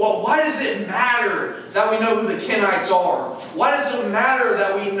 well, why does it matter that we know who the Kenites are? Why does it matter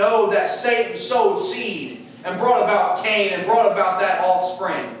that we know that Satan sowed seed and brought about Cain and brought about that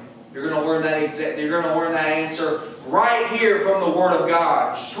offspring? You're going to learn that answer right here from the Word of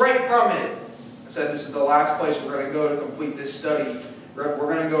God, straight from it. I said this is the last place we're going to go to complete this study. We're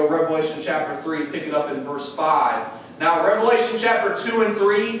going to go Revelation chapter 3, pick it up in verse 5. Now, Revelation chapter 2 and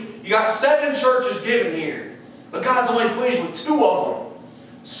 3, you got 7 churches given here. But God's only pleased with 2 of them.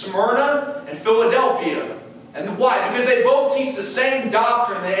 Smyrna and Philadelphia. And why? Because they both teach the same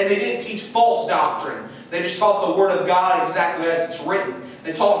doctrine, and they didn't teach false doctrine. They just taught the Word of God exactly as it's written.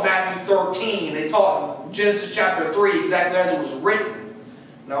 They taught Matthew 13. They taught Genesis chapter 3 exactly as it was written.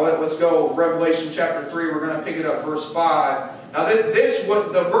 Now let's go Revelation chapter 3. We're going to pick it up verse 5. Now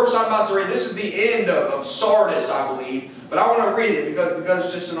the verse I'm about to read, this is the end of Sardis, I believe. But I want to read it because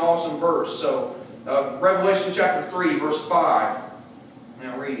it's just an awesome verse. So Revelation chapter 3, verse 5.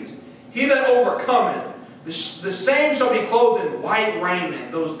 And it reads, He that overcometh, the same shall be clothed in white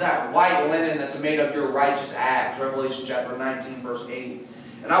raiment, that white linen that's made of your righteous acts. Revelation chapter 19, verse 8.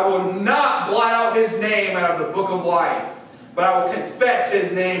 And I will not blot out his name out of the book of life, but I will confess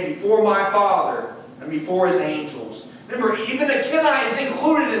his name before my Father and before his angels. Remember, even the Kenite is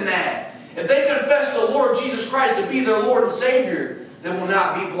included in that. If they confess the Lord Jesus Christ to be their Lord and Savior, they will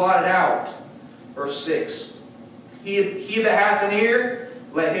not be blotted out. Verse 6. He that hath an ear,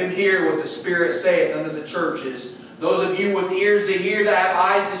 let him hear what the Spirit saith unto the churches. Those of you with ears to hear, that have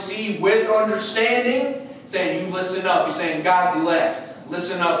eyes to see with understanding, saying, you listen up. He's saying, God's elect,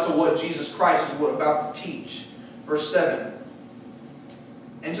 listen up to what Jesus Christ is about to teach. Verse 7.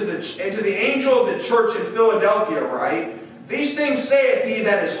 And to the angel of the church in Philadelphia write, These things saith he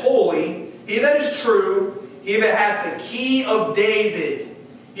that is holy, he that is true, he that hath the key of David,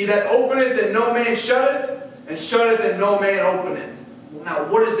 he that openeth and no man shutteth, and shutteth and no man openeth.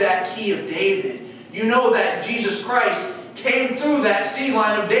 Now, what is that key of David? You know that Jesus Christ came through that seed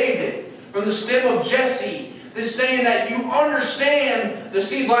line of David, from the stem of Jesse. This saying that you understand the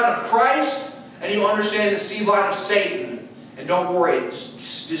seed line of Christ, and you understand the seed line of Satan. And don't worry,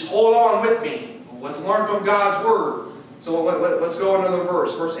 just hold on with me. Let's learn from God's Word. So let's go another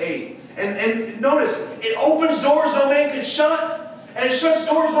verse, verse 8. And notice, it opens doors no man can shut, and it shuts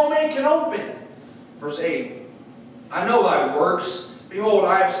doors no man can open. Verse 8. I know thy works. Behold,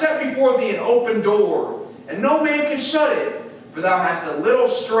 I have set before thee an open door, and no man can shut it. For thou hast a little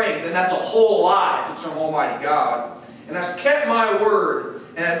strength, and that's a whole lot if it's from Almighty God. And hast kept my word,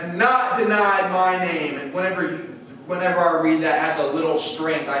 and hast not denied my name. And whenever I read that, hath a little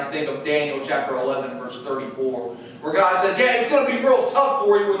strength, I think of Daniel chapter 11, verse 34. Where God says, yeah, it's going to be real tough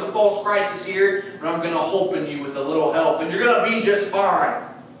for you when the false Christ is here, but I'm going to open you with a little help, and you're going to be just fine.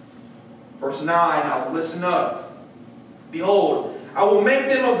 Verse 9, now listen up. Behold, I will make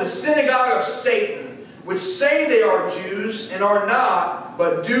them of the synagogue of Satan, which say they are Jews, and are not,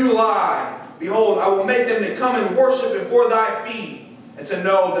 but do lie. Behold, I will make them to come and worship before thy feet, and to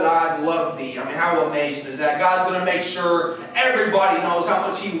know that I have loved thee. I mean, how amazing is that? God's going to make sure everybody knows how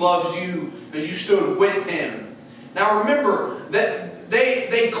much He loves you, because you stood with Him. Now remember, that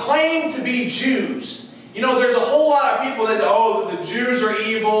they claim to be Jews. You know, there's a whole lot of people that say, oh, the Jews are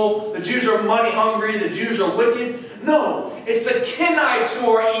evil, the Jews are money hungry, the Jews are wicked. No, It's the Kenites who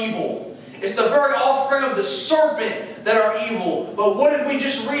are evil. It's the very offspring of the serpent that are evil. But what did we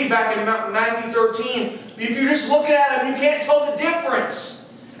just read back in Matthew 13? If you're just looking at them, you can't tell the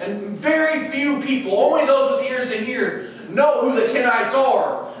difference. And very few people, only those with ears to hear, know who the Kenites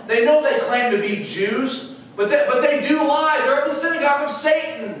are. They know they claim to be Jews, but they do lie. They're of the synagogue of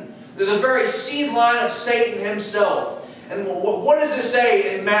Satan. They're the very seed line of Satan himself. And what does it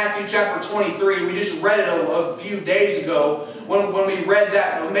say in Matthew chapter 23? We just read it a few days ago when we read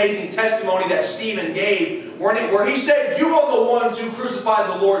that amazing testimony that Stephen gave, where he said, "You are the ones who crucified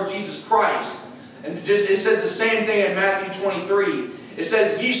the Lord Jesus Christ." And it says the same thing in Matthew 23. It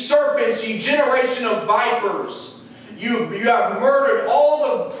says, "Ye serpents, ye generation of vipers, you have murdered all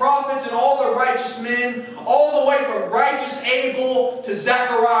the prophets and all the righteous men, all the way from righteous Abel to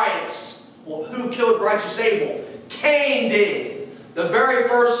Zacharias." Well, who killed righteous Abel? Cain did, the very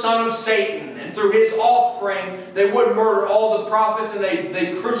first son of Satan. And through his offspring, they would murder all the prophets, and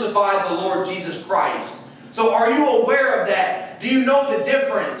they crucified the Lord Jesus Christ. So are you aware of that? Do you know the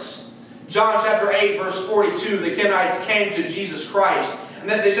difference? John chapter 8, verse 42, the Kenites came to Jesus Christ. And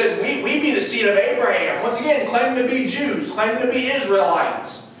then they said, we be the seed of Abraham. Once again, claiming to be Jews, claiming to be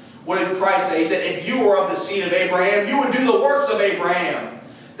Israelites. What did Christ say? He said, if you were of the seed of Abraham, you would do the works of Abraham.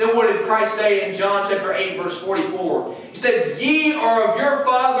 Then what did Christ say in John chapter 8, verse 44? He said, ye are of your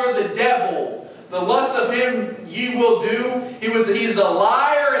father the devil. The lust of him ye will do. He is a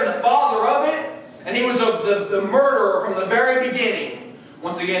liar and the father of it. And he was the murderer from the very beginning.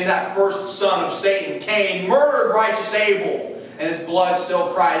 Once again, that first son of Satan, Cain, murdered righteous Abel. And his blood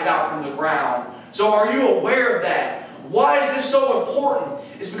still cries out from the ground. So are you aware of that? Why is this so important?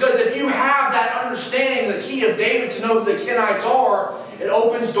 It's because if you have that understanding, the key of David to know who the Kenites are, it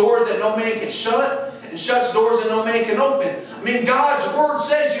opens doors that no man can shut, and shuts doors that no man can open. I mean, God's Word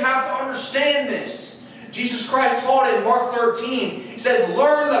says you have to understand this. Jesus Christ taught it in Mark 13. He said,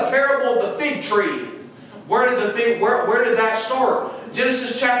 learn the parable of the fig tree. Where did that start?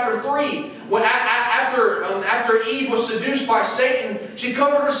 Genesis chapter 3. When after Eve was seduced by Satan, she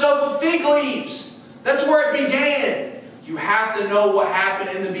covered herself with fig leaves. That's where it began. You have to know what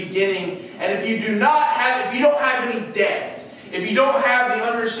happened in the beginning. And if you don't have any depth, if you don't have the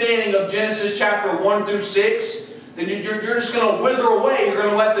understanding of Genesis chapter 1 through 6, then you're just going to wither away. You're going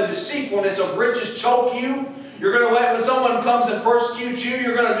to let the deceitfulness of riches choke you. You're going to let, when someone comes and persecutes you,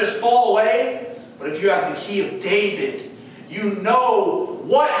 you're going to just fall away. But if you have the key of David, you know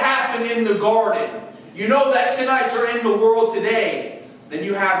what happened in the garden. You know that Kenites are in the world today. Then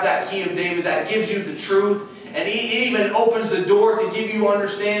you have that key of David that gives you the truth. And it even opens the door to give you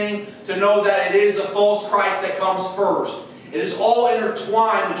understanding to know that it is the false Christ that comes first. It is all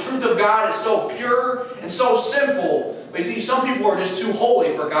intertwined. The truth of God is so pure and so simple. But you see, some people are just too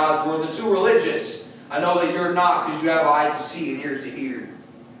holy for God's Word. They're too religious. I know that you're not, because you have eyes to see and ears to hear.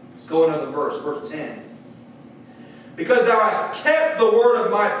 Let's go another verse, verse 10. Because thou hast kept the word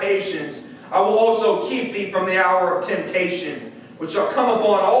of my patience, I will also keep thee from the hour of temptation, which shall come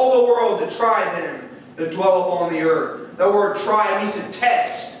upon all the world to try them that dwell upon the earth. The word try means to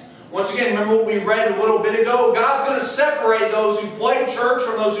test. Once again, remember what we read a little bit ago? God's going to separate those who play church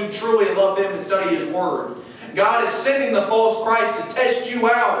from those who truly love Him and study His Word. God is sending the false Christ to test you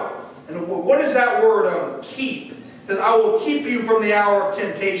out. And what is that word, keep? It says, I will keep you from the hour of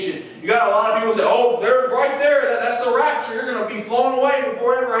temptation. You got a lot of people say, oh, they're right there. That's the rapture. You're going to be flown away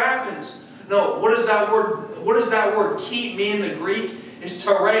before it ever happens. No, what does that word keep mean in the Greek? It's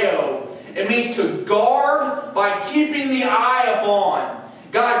tereo. It means to guard by keeping the eye upon.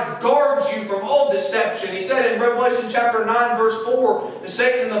 God guards you from all deception. He said in Revelation chapter 9, verse 4, that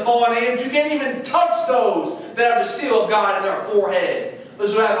Satan and the fallen angels, you can't even touch those that have the seal of God in their forehead.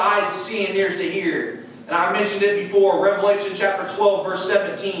 Those who have eyes to see and ears to hear. And I mentioned it before, Revelation chapter 12, verse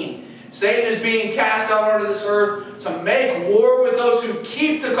 17. Satan is being cast out onto this earth to make war with those who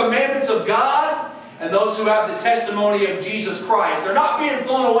keep the commandments of God and those who have the testimony of Jesus Christ. They're not being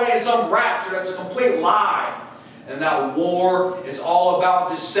flown away in some rapture. That's a complete lie. And that war is all about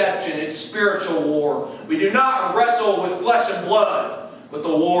deception. It's spiritual war. We do not wrestle with flesh and blood, but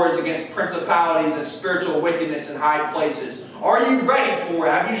the war is against principalities and spiritual wickedness in high places. Are you ready for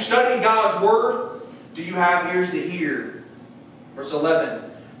it? Have you studied God's Word? Do you have ears to hear? Verse 11.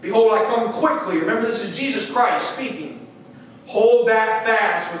 Behold, I come quickly. Remember, this is Jesus Christ speaking. Hold that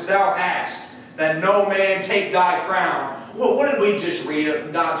fast which thou hast, that no man take thy crown. Well, what did we just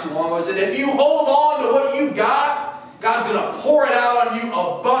read not too long ago? It said, if you hold on to what you got, God's going to pour it out on you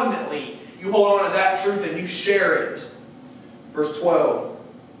abundantly. You hold on to that truth and you share it. Verse 12.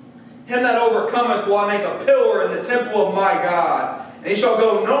 Him that overcometh will I make a pillar in the temple of my God, And he shall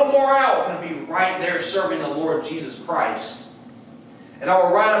go no more out. Going to be right there serving the Lord Jesus Christ. And I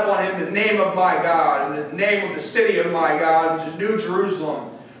will write upon him the name of my God, and the name of the city of my God, which is New Jerusalem,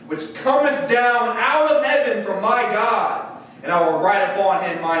 which cometh down out of heaven from my God. And I will write upon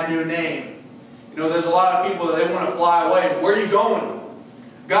him my new name. You know, there's a lot of people that they want to fly away. Where are you going?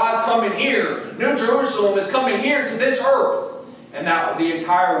 God's coming here. New Jerusalem is coming here to this earth. And now the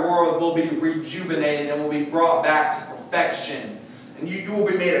entire world will be rejuvenated and will be brought back to perfection. And you will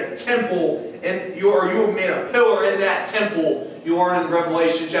be made a temple, and you will be made a pillar in that temple. You learn in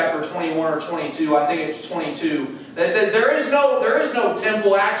Revelation chapter 21 or 22, I think it's 22, that says there is no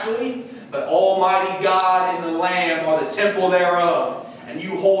temple actually, but Almighty God and the Lamb are the temple thereof. And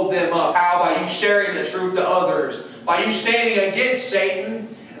you hold them up. How? By you sharing the truth to others. By you standing against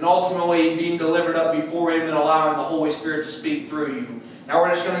Satan and ultimately being delivered up before him and allowing the Holy Spirit to speak through you. Now we're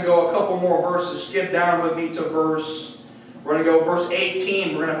just going to go a couple more verses. Skip down with me to we're going to go verse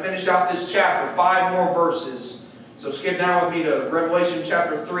 18. We're going to finish out this chapter. 5 more verses. So skip down with me to Revelation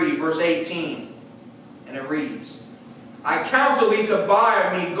chapter 3, verse 18. And it reads, I counsel thee to buy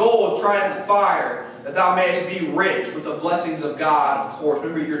of me gold tried in the fire, that thou mayest be rich with the blessings of God, of course.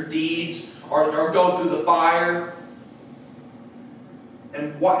 Remember, your deeds are go through the fire.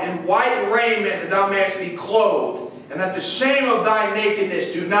 And white raiment, that thou mayest be clothed, and that the shame of thy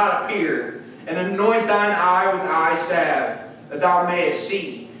nakedness do not appear. And anoint thine eye with eye salve, that thou mayest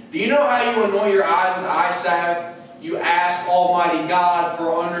see. Do you know how you anoint your eyes with eye salve? You ask Almighty God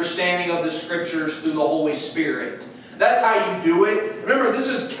for understanding of the Scriptures through the Holy Spirit. That's how you do it. Remember, this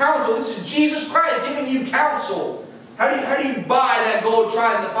is counsel. This is Jesus Christ giving you counsel. How do you buy that gold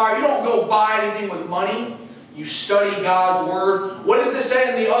tried in the fire? You don't go buy anything with money. You study God's Word. What does it say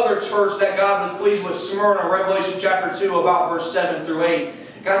in the other church that God was pleased with, Smyrna, Revelation chapter 2, about verse 7 through 8?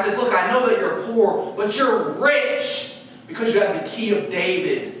 God says, look, I know that you're poor, but you're rich because you have the key of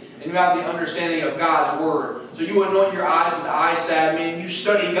David and you have the understanding of God's Word. So you anoint your eyes with eye salve, meaning you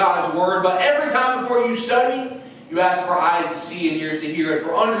study God's Word, but every time before you study, you ask for eyes to see and ears to hear, and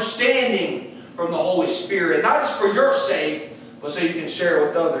for understanding from the Holy Spirit, not just for your sake, but so you can share it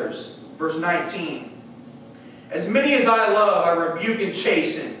with others. Verse 19. As many as I love, I rebuke and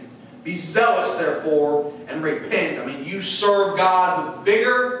chasten. Be zealous, therefore, and repent. I mean, you serve God with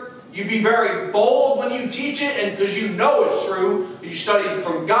vigor. You be very bold when you teach it, and because you know it's true, you study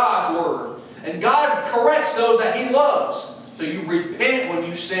from God's Word. And God corrects those that He loves. So you repent when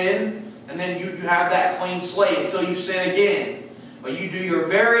you sin, and then you have that clean slate until you sin again. But you do your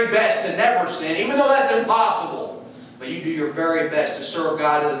very best to never sin, even though that's impossible. But you do your very best to serve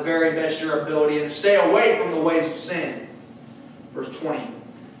God to the very best of your ability and to stay away from the ways of sin. Verse 20.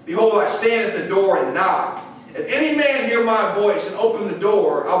 Behold, I stand at the door and knock. If any man hear my voice and open the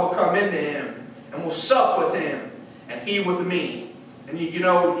door, I will come into him and will sup with him and he with me. And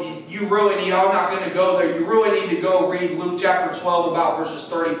you really need, I'm not going to go there, you really need to go read Luke chapter 12 about verses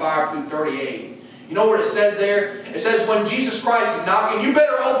 35 through 38. You know what it says there? It says when Jesus Christ is knocking, you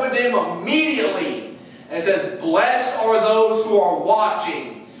better open to him immediately. And it says, blessed are those who are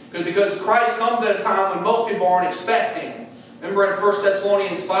watching. Because Christ comes at a time when most people aren't expecting. Remember in 1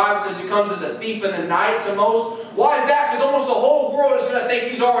 Thessalonians 5, it says He comes as a thief in the night to most. Why is that? Because almost the whole world is going to think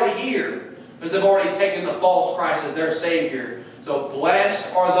He's already here. Because they've already taken the false Christ as their Savior. So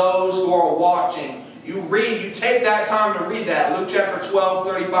blessed are those who are watching. You take that time to read that. Luke chapter 12,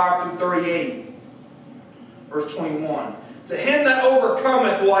 35 through 38. Verse 21. To him that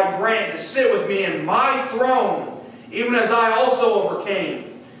overcometh will I grant to sit with me in my throne, even as I also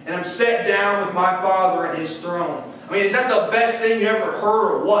overcame, and am set down with my Father in His throne. I mean, is that the best thing you ever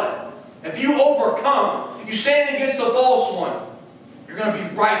heard or what? If you overcome, you stand against the false one, you're going to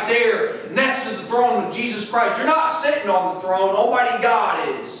be right there next to the throne of Jesus Christ. You're not sitting on the throne. Almighty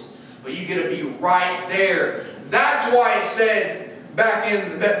God is. But you get to be right there. That's why it said back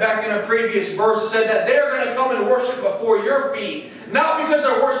in a previous verse, it said that they're going to come and worship before your feet. Not because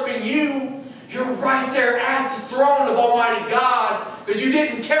they're worshiping you. You're right there at the throne of Almighty God because you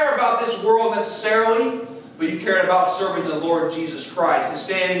didn't care about this world necessarily. But you cared about serving the Lord Jesus Christ and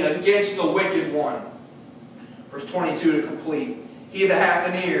standing against the wicked one. Verse 22 to complete. He that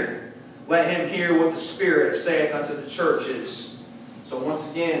hath an ear, let him hear what the Spirit saith unto the churches. So once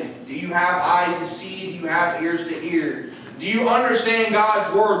again, do you have eyes to see? Do you have ears to hear? Do you understand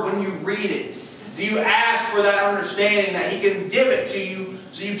God's Word when you read it? Do you ask for that understanding that He can give it to you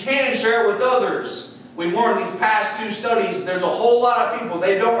so you can share it with others? We've learned these past 2 studies, there's a whole lot of people,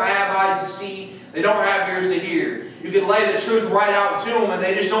 they don't have eyes to see. They don't have ears to hear. You can lay the truth right out to them and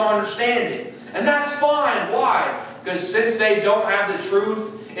they just don't understand it. And that's fine. Why? Because since they don't have the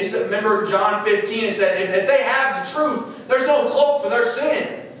truth Remember John 15, it said, if they have the truth, there's no cloak for their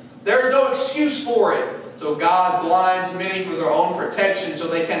sin. There's no excuse for it. So God blinds many for their own protection, so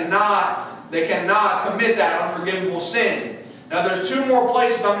they cannot commit that unforgivable sin. Now there's two more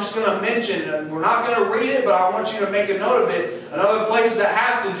places I'm just going to mention. We're not going to read it, but I want you to make a note of it. Another place that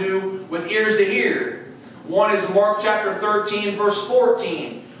have to do with ears to hear. One is Mark chapter 13, verse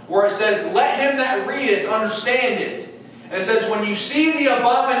 14, where it says, let him that readeth understand it. And it says, when you see the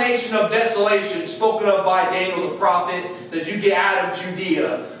abomination of desolation spoken of by Daniel the prophet, that you get out of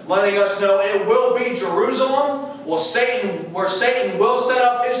Judea, letting us know it will be Jerusalem, where Satan will set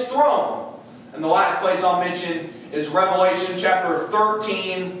up his throne. And the last place I'll mention is Revelation chapter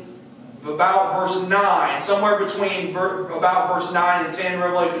 13, about verse 9. Somewhere between about verse 9 and 10,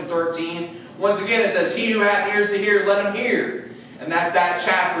 Revelation 13. Once again, it says, he who hath ears to hear, let him hear. And that's that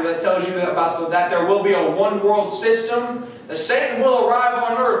chapter that tells you that there will be a one world system, that Satan will arrive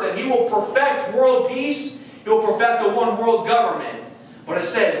on earth, and he will perfect world peace. He will perfect the one world government. But it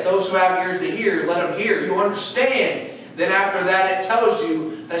says, those who have ears to hear, let them hear. You understand. Then after that, it tells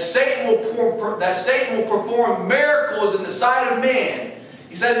you that Satan will perform miracles in the sight of man.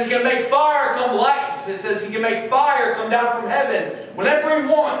 He says he can make fire come light. He says he can make fire come down from heaven whenever he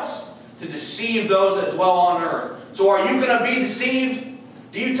wants to deceive those that dwell on earth. So are you going to be deceived?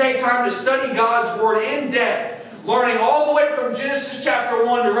 Do you take time to study God's Word in depth, learning all the way from Genesis chapter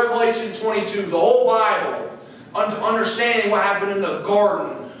 1 to Revelation 22, the whole Bible, understanding what happened in the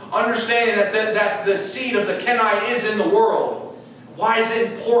garden, understanding that the seed of the Kenite is in the world? Why is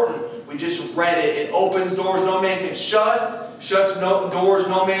it important? We just read it. It opens doors no man can shut, shuts doors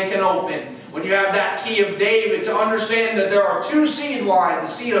no man can open. When you have that key of David, to understand that there are two seed lines, the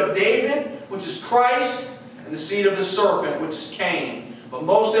seed of David, which is Christ, and the seed of the serpent, which is Cain. But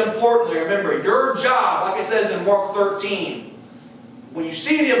most importantly, remember, your job, like it says in Mark 13, when you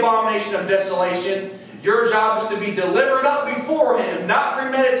see the abomination of desolation, your job is to be delivered up before Him, not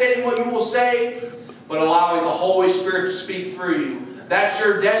premeditating what you will say, but allowing the Holy Spirit to speak through you. That's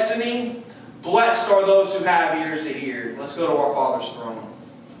your destiny. Blessed are those who have ears to hear. Let's go to our Father's throne.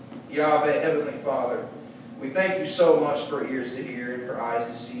 Yahweh, Heavenly Father, we thank you so much for ears to hear and for eyes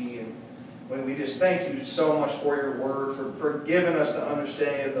to see. And we just thank you so much for your word, for giving us the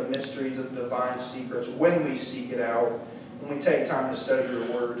understanding of the mysteries of the divine secrets when we seek it out, when we take time to study your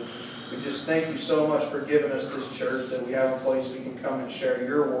word. We just thank you so much for giving us this church, that we have a place we can come and share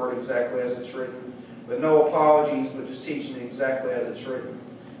your word exactly as it's written, with no apologies, but just teaching it exactly as it's written.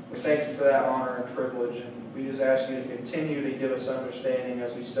 We thank you for that honor and privilege, and we just ask you to continue to give us understanding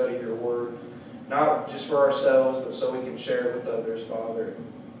as we study your word, not just for ourselves, but so we can share it with others, Father.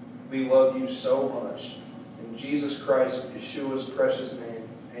 We love you so much. In Jesus Christ, Yeshua's precious name,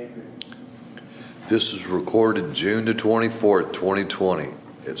 amen. This is recorded June the 24th, 2020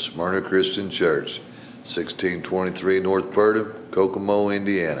 at Smyrna Christian Church, 1623 North Purdom, Kokomo,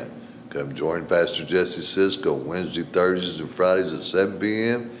 Indiana. Come join Pastor Jesse Cisco Wednesday, Thursdays, and Fridays at 7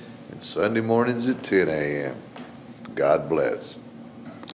 p.m. and Sunday mornings at 10 a.m. God bless.